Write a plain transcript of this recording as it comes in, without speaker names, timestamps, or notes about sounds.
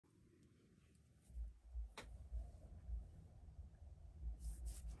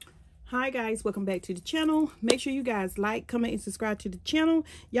Hi guys, welcome back to the channel. Make sure you guys like, comment, and subscribe to the channel.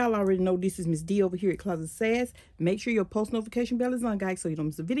 Y'all already know this is Miss D over here at Closet of Sass. Make sure your post notification bell is on, guys, so you don't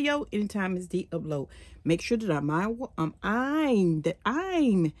miss a video anytime Miss D upload. Make sure that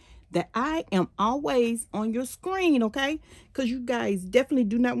I am always on your screen, okay? Because you guys definitely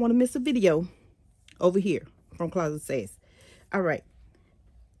do not want to miss a video over here from Closet of Sass. All right,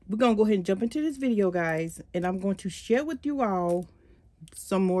 we're gonna go ahead and jump into this video, guys, and I'm going to share with you all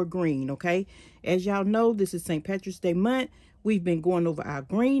some more green. Okay, as y'all know, this is St. Patrick's Day month. We've been going over our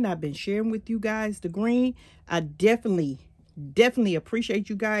green. I've been sharing with you guys the green. I definitely appreciate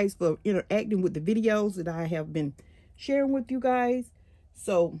you guys for interacting with the videos that I have been sharing with you guys.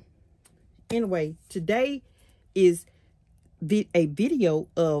 So anyway, today is a video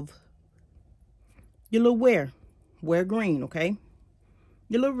of your little wear green. Okay,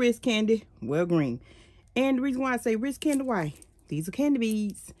 your little wrist candy, wear green. And the reason why I say wrist candy, why? These are candy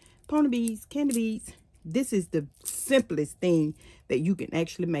beads, pony beads, candy beads. This is the simplest thing that you can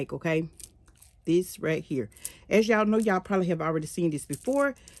actually make, okay? This right here. As y'all know, y'all probably have already seen this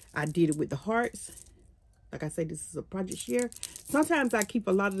before. I did it with the hearts. Like I say, this is a project share. Sometimes I keep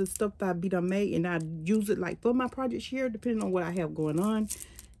a lot of the stuff that I be done made and I use it like for my project share, depending on what I have going on.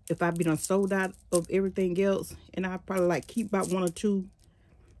 If I be done sold out of everything else, and I probably like keep about one or two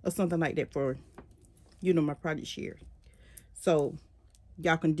or something like that for, you know, my project share. So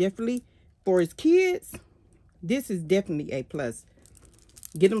y'all can definitely, for his kids, this is definitely a plus.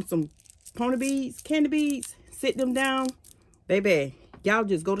 Get them some pony beads, candy beads, sit them down, baby. Y'all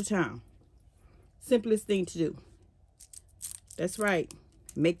just go to town. Simplest thing to do. That's right.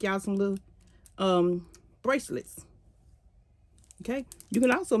 Make y'all some little bracelets. Okay, you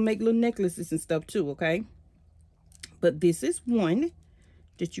can also make little necklaces and stuff too. Okay, but this is one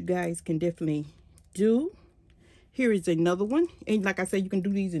that you guys can definitely do. Here is another one, and like I said, you can do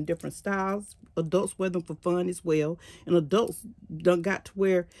these in different styles. Adults wear them for fun as well, and adults done got to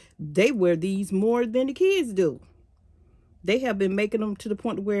where they wear these more than the kids do. They have been making them to the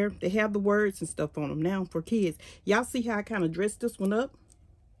point where they have the words and stuff on them now for kids. Y'all see how I kind of dressed this one up?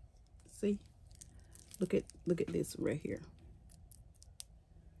 See, look at this right here.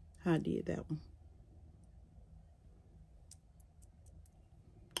 How I did that one.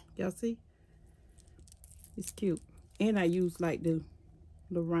 Y'all see? It's cute. And I use like the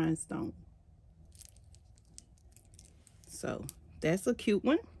rhinestone. So that's a cute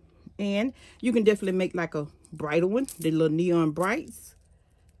one. And you can definitely make like a brighter one. The little neon brights.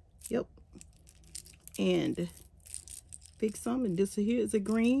 Yep. And pick some. And this here is a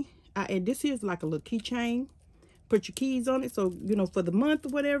green. And this here is like a little keychain. Put your keys on it. So, you know, for the month or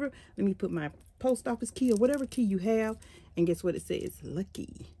whatever. Let me put my post office key or whatever key you have. And guess what it says?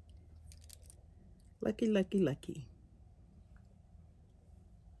 Lucky. Lucky, lucky, lucky.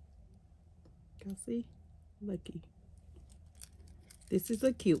 Y'all see? Lucky. This is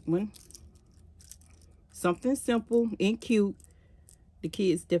a cute one. Something simple and cute. The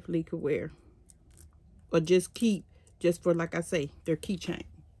kids definitely could wear. Or just keep, just for, like I say, their keychain.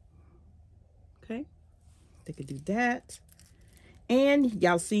 Okay? They could do that. And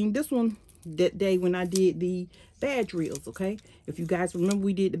y'all seen this one that day when I did the badge reels, okay? If you guys remember,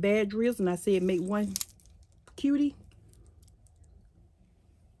 we did the badge reels and I said make one cutie.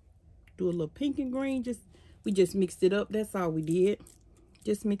 Do a little pink and green. We just mixed it up. That's all we did.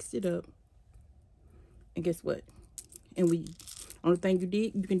 Just mixed it up. And guess what? And only thing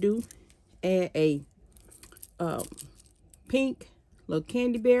you can do, add a pink little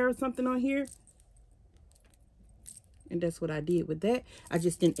candy bear or something on here. And that's what I did with that. I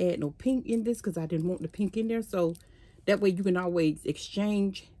just didn't add no pink in this because I didn't want the pink in there. So that way you can always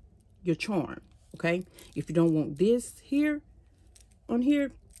exchange your charm. Okay. If you don't want this here, on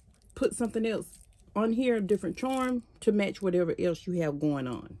here, put something else on here, a different charm to match whatever else you have going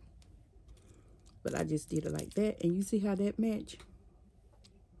on. But I just did it like that. And you see how that match?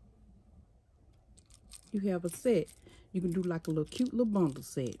 You have a set. You can do like a little cute little bundle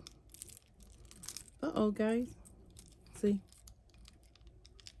set. Uh-oh, guys. See?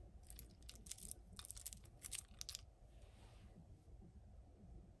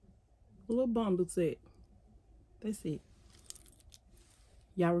 A little bundle set. That's it.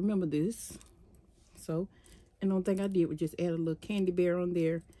 Y'all remember this. So, and the only thing I did was just add a little candy bear on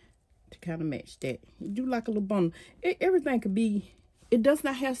there to kind of match that. You do like a little bundle. Everything could be, it does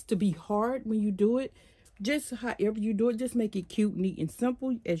not have to be hard when you do it. Just however you do it, just make it cute, neat, and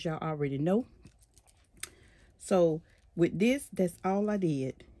simple, as y'all already know. So, with this, that's all I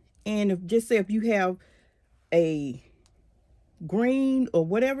did. And if you have a green or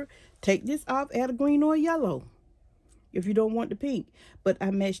whatever, take this off, add a green or a yellow. if you don't want the pink. But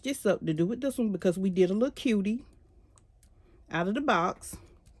I matched this up to do with this one because we did a little cutie out of the box.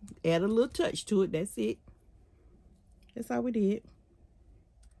 Add a little touch to it. That's it. That's how we did.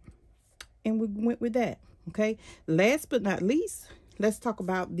 And we went with that. Okay. Last but not least, let's talk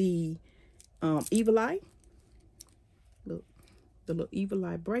about the Evil Eye. Look, the little Evil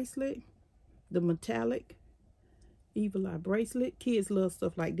Eye bracelet. The metallic Evil Eye bracelet. Kids love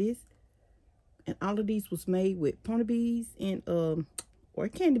stuff like this. And all of these was made with pointer beads and or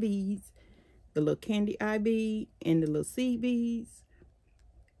candy beads. The little candy eye bead and the little seed beads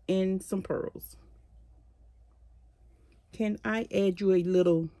and some pearls. Can I add you a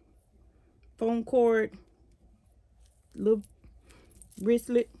little phone cord, little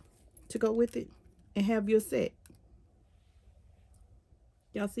bracelet to go with it, and have your set?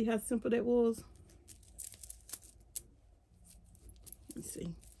 Y'all see how simple that was? Let's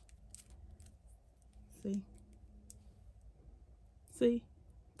see. See?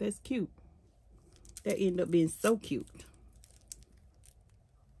 That's cute. That ended up being so cute.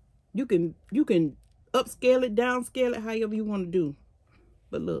 You can upscale it, downscale it, however you want to do.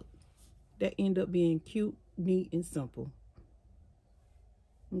 But look, that ended up being cute, neat, and simple.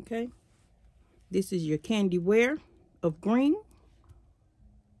 Okay? This is your candy wear of green.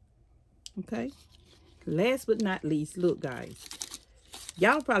 Okay? Last but not least, look guys.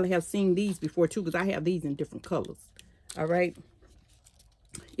 Y'all probably have seen these before too, because I have these in different colors. All right?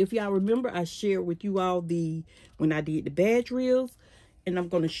 If y'all remember, I shared with you all when I did the badge reels. And I'm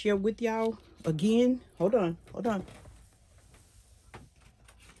going to share with y'all again. Hold on.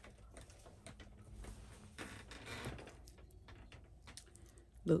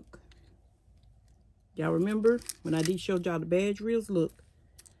 Look. Y'all remember when I showed y'all the badge reels? Look.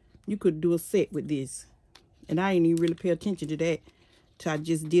 You could do a set with this. And I didn't even really pay attention to that till I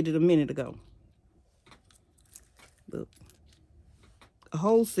just did it a minute ago. Look. A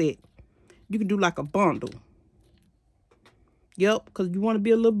whole set. You can do like a bundle. Yep, because you want to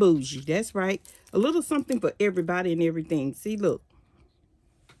be a little bougie. That's right. A little something for everybody and everything. See, look.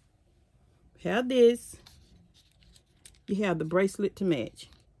 Have this. You have the bracelet to match.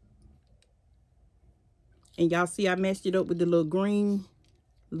 And y'all see I matched it up with the little green,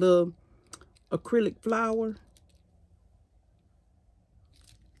 little acrylic flower.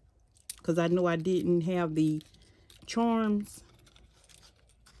 Because I know I didn't have the charms.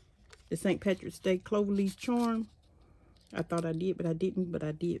 The St. Patrick's Day cloverleaf charm. I thought I did, but I didn't. But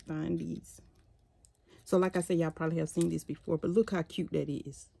I did find these. So like I said, y'all probably have seen this before. But look how cute that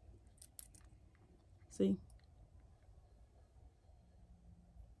is. See?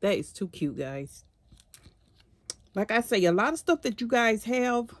 That is too cute, guys. Like I say, a lot of stuff that you guys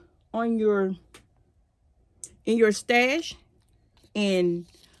have on in your stash and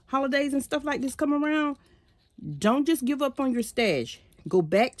holidays and stuff like this come around, don't just give up on your stash. Go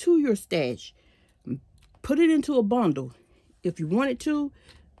back to your stash. Put it into a bundle. If you wanted to,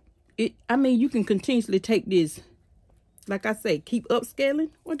 I mean, you can continuously take this. Like I say, keep upscaling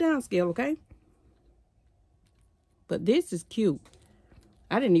or downscale, okay? But this is cute.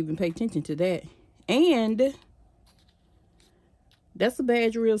 I didn't even pay attention to that. And that's a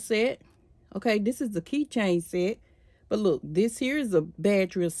badge reel set. Okay, this is the keychain set. But look, this here is a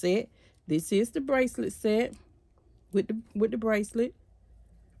badge reel set. This is the bracelet set with the bracelet.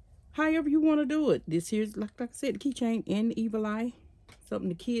 However you want to do it. This here's, like I said, the keychain and the Evil Eye. Something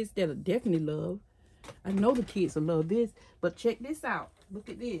the kids that'll definitely love. I know the kids will love this. But check this out. Look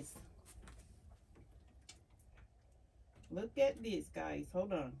at this. Look at this, guys.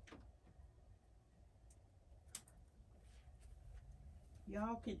 Hold on.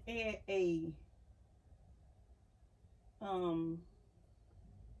 Y'all can add a I'm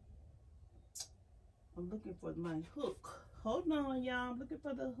looking for my hook. Hold on, y'all. I'm looking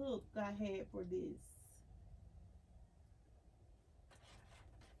for the hook I had for this.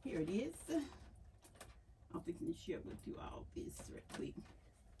 Here it is. I'm fixing to share with you all this right quick.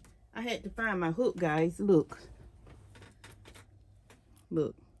 I had to find my hook, guys. Look.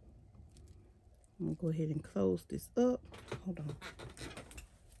 Look. I'm going to go ahead and close this up. Hold on.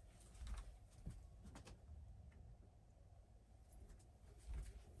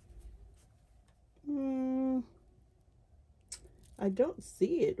 I don't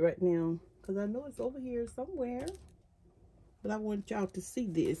see it right now because I know it's over here somewhere. But I want y'all to see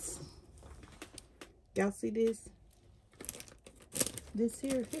this. Y'all see this? This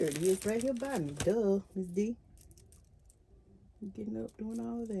here it is right here by me. Duh, Miss D. I'm getting up doing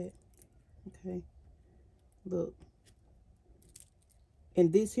all of that. Okay. Look.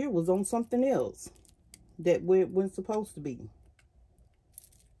 And this here was on something else that where it wasn't supposed to be.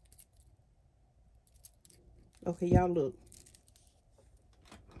 Okay, y'all look.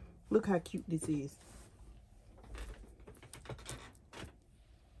 Look how cute this is.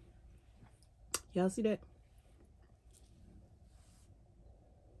 Y'all see that?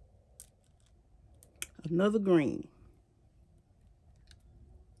 Another green.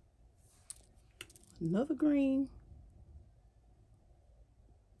 Another green.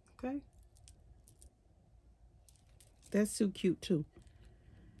 Okay. That's so cute too.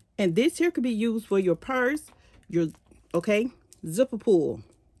 And this here could be used for your purse, your, okay, zipper pull.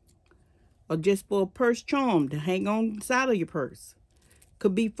 Or just for a purse charm to hang on the side of your purse.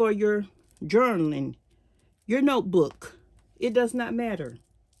 Could be for your journaling, your notebook. It does not matter.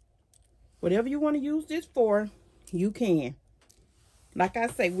 Whatever you want to use this for, you can. Like I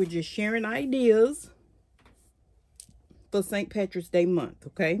say, we're just sharing ideas for St. Patrick's Day month,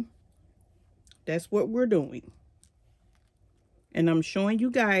 okay? That's what we're doing. And I'm showing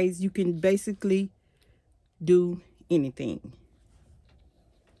you guys you can basically do anything.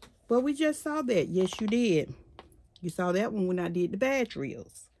 Well, we just saw that. Yes, you did. You saw that one when I did the badge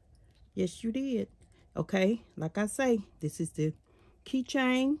reels. Yes, you did. Okay, like I say, this is the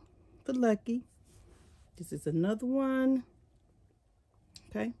keychain for Lucky. This is another one.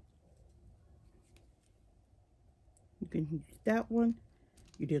 Okay. You can use that one.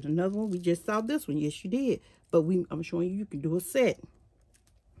 You did another one. We just saw this one. Yes, you did. But I'm showing you can do a set.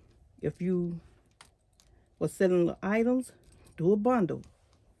 If you were selling the items, do a bundle.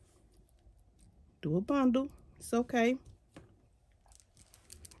 Do a bundle. It's okay.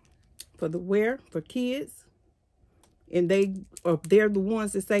 For the wear for kids. And they're the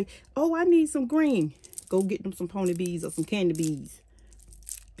ones that say, oh, I need some green. Go get them some pony beads or some candy beads.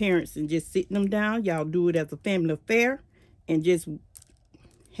 Parents, and just sitting them down. Y'all do it as a family affair. And just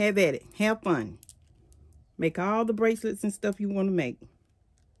have at it. Have fun. Make all the bracelets and stuff you want to make.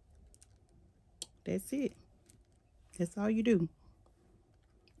 That's it. That's all you do.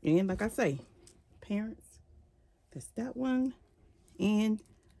 And like I say, parents, that's that one. And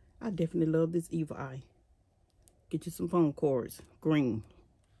I definitely love this evil eye. Get you some phone cords. Green.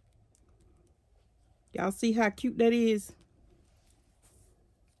 Y'all see how cute that is?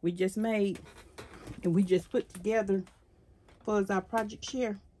 We just made. And we just put together for as our project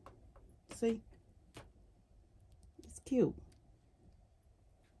share. See? It's cute.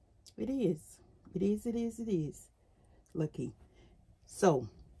 It is. It is, it is, it is. Lucky. So,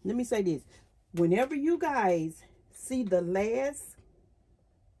 let me say this. Whenever you guys see the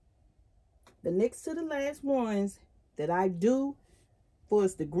next to the last ones that I do for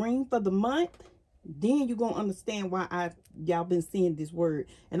us the green for the month, then you're going to understand why y'all been seeing this word.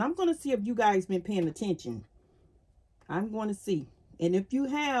 And I'm going to see if you guys been paying attention. I'm going to see. And if you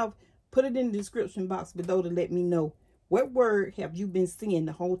have, put it in the description box below to let me know what word have you been seeing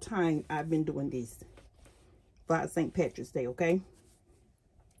the whole time I've been doing this for St. Patrick's Day, okay?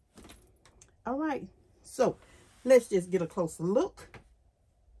 All right. So, let's just get a closer look.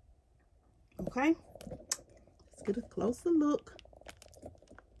 Okay? Let's get a closer look.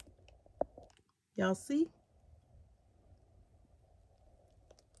 Y'all see?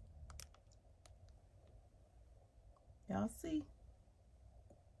 Y'all see?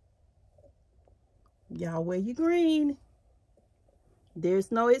 Y'all wear your green.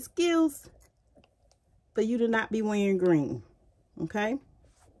 There's no excuse for you to not be wearing green. Okay?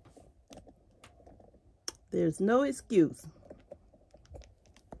 There's no excuse.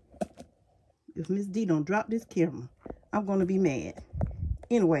 If Miss D don't drop this camera, I'm going to be mad.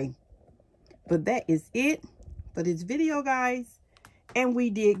 Anyway, but that is it for this video, guys. And we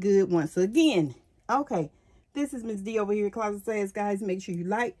did good once again. Okay, this is Miss D over here at Closet Sass, guys. Make sure you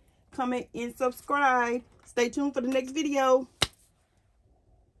like, comment, and subscribe. Stay tuned for the next video.